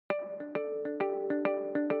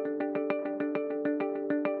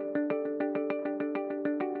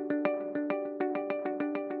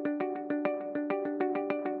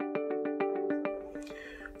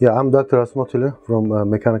Yeah, I'm Dr. Asmatulu from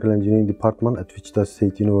Mechanical Engineering Department at Wichita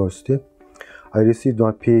State University. I received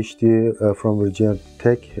my PhD from Virginia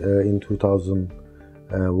Tech in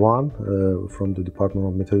 2001 from the Department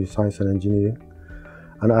of Material Science and Engineering.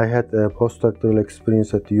 And I had a postdoctoral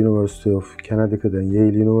experience at the University of Connecticut and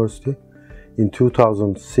Yale University. In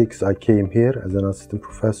 2006, I came here as an assistant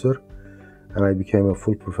professor, and I became a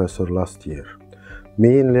full professor last year.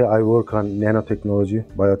 Mainly, I work on nanotechnology,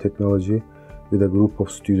 biotechnology, with a group of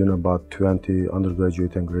students, about 20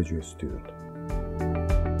 undergraduate and graduate students.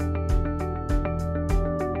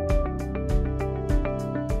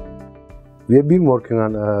 We have been working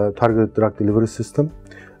on a targeted drug delivery system.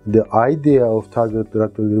 The idea of targeted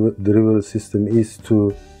drug delivery system is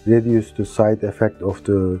to reduce the side effect of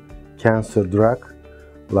the cancer drug,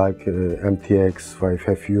 like MTX,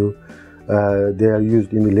 5FU. They are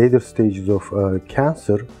used in the later stages of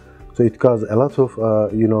cancer. So it causes a lot of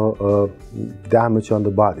damage on the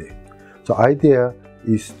body. So idea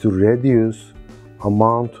is to reduce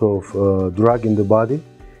amount of drug in the body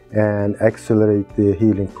and accelerate the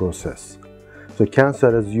healing process. So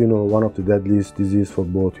cancer, as you know, one of the deadliest disease for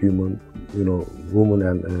both women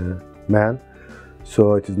and man.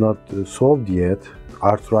 So it is not solved yet.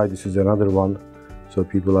 Arthritis is another one. So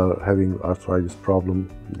people are having arthritis problem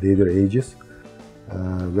later ages.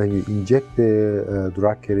 When you inject the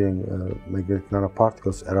drug-carrying magnetic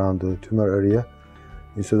nanoparticles around the tumor area,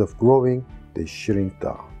 instead of growing, they shrink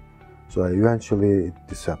down. So eventually it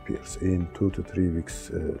disappears in 2 to 3 weeks,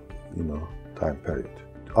 time period.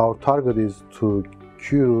 Our target is to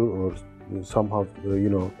cure or somehow,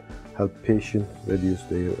 help patients reduce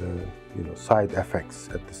the, side effects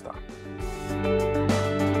at this time.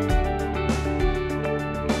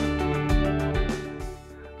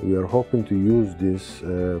 We are hoping to use this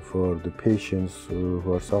for the patients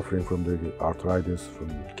who are suffering from the arthritis, from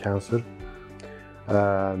cancer.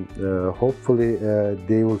 Hopefully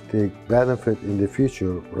they will take benefit in the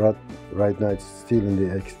future. Right now it's still in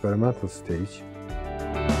the experimental stage.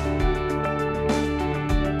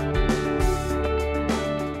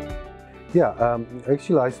 Yeah,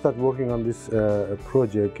 actually I started working on this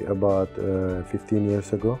project about 15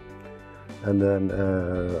 years ago. And then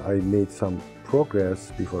I made some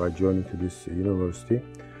progress before I joined into this university.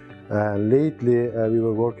 And lately we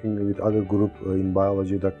were working with other group in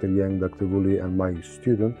biology, Dr. Yang, Dr. Woolley, and my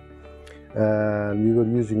student. And we were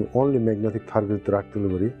using only magnetic targeted drug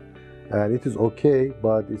delivery. And it is okay,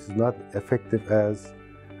 but it is not effective as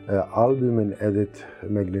albumin-added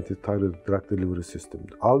magnetic targeted drug delivery system.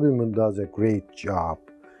 Albumin does a great job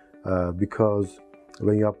because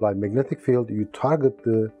when you apply magnetic field, you target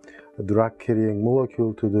the drug-carrying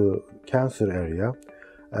molecule to the cancer area,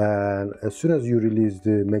 and as soon as you release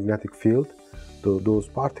the magnetic field, those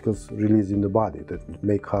particles release in the body that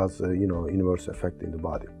may cause inverse effect in the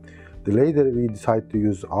body. The later we decide to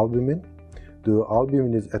use albumin. The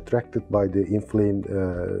albumin is attracted by the inflamed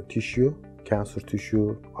tissue, cancer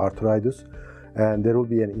tissue, arthritis, and there will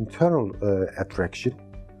be an internal attraction,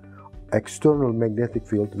 external magnetic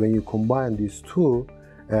field. When you combine these two,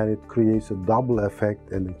 and it creates a double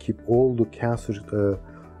effect and keep all the cancer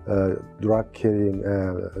drug-carrying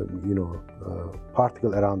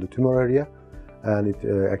particle around the tumor area, and it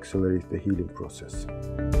accelerates the healing process.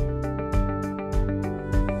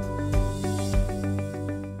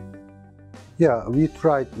 Yeah, we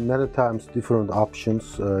tried many times different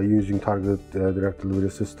options using targeted drug delivery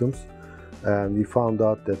systems, and we found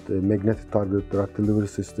out that the magnetic targeted drug delivery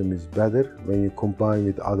system is better when you combine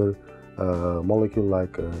with other molecule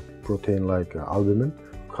like protein like albumin.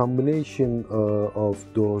 Combination of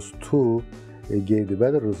those two gave the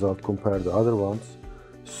better result compared to other ones.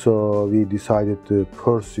 So we decided to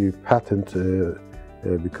pursue patent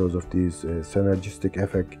because of this synergistic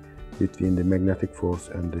effect between the magnetic force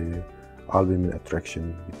and the albumin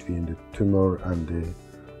attraction between the tumor and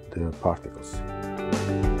the particles.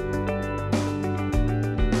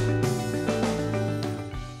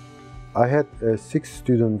 I had 6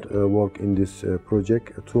 students work in this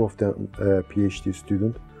project, 2 of them PhD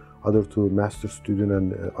students, other 2 master students,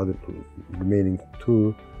 and other remaining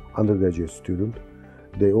 2 undergraduate students.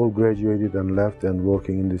 They all graduated and left and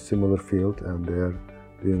working in the similar field, and they are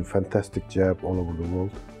doing fantastic job all over the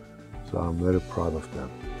world. So I'm very proud of them.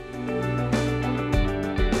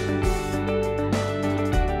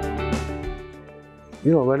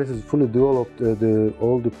 When it is fully developed,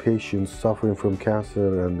 all the patients suffering from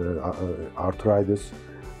cancer and arthritis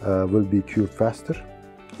will be cured faster,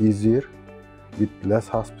 easier, with less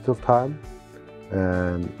hospital time,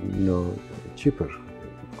 and cheaper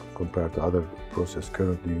compared to other process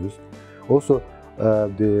currently used. Also,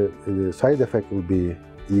 the side effect will be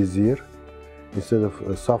easier, Instead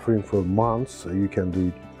of suffering for months, you can do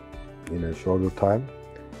it in a shorter time,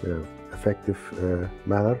 in an effective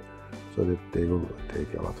manner, so that they will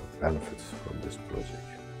take a lot of benefits from this project,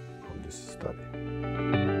 from this study.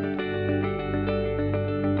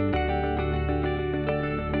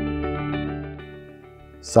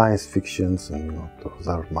 Science fictions, and those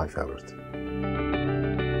are my favorite.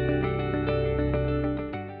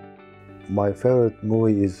 My favorite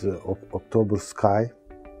movie is October Sky.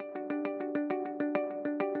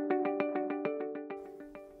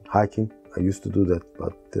 Hiking, I used to do that,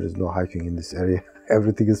 but there is no hiking in this area.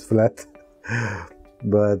 Everything is flat.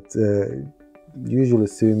 But usually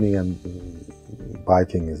swimming and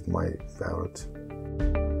biking is my favorite.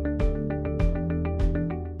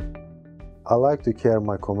 I like to care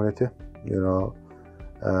my community.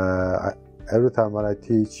 Every time when I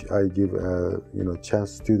teach, I give a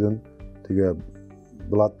chance student to get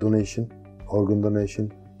blood donation, organ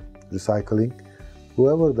donation, recycling.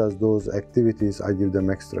 Whoever does those activities, I give them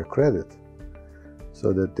extra credit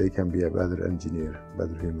so that they can be a better engineer,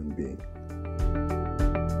 better human being.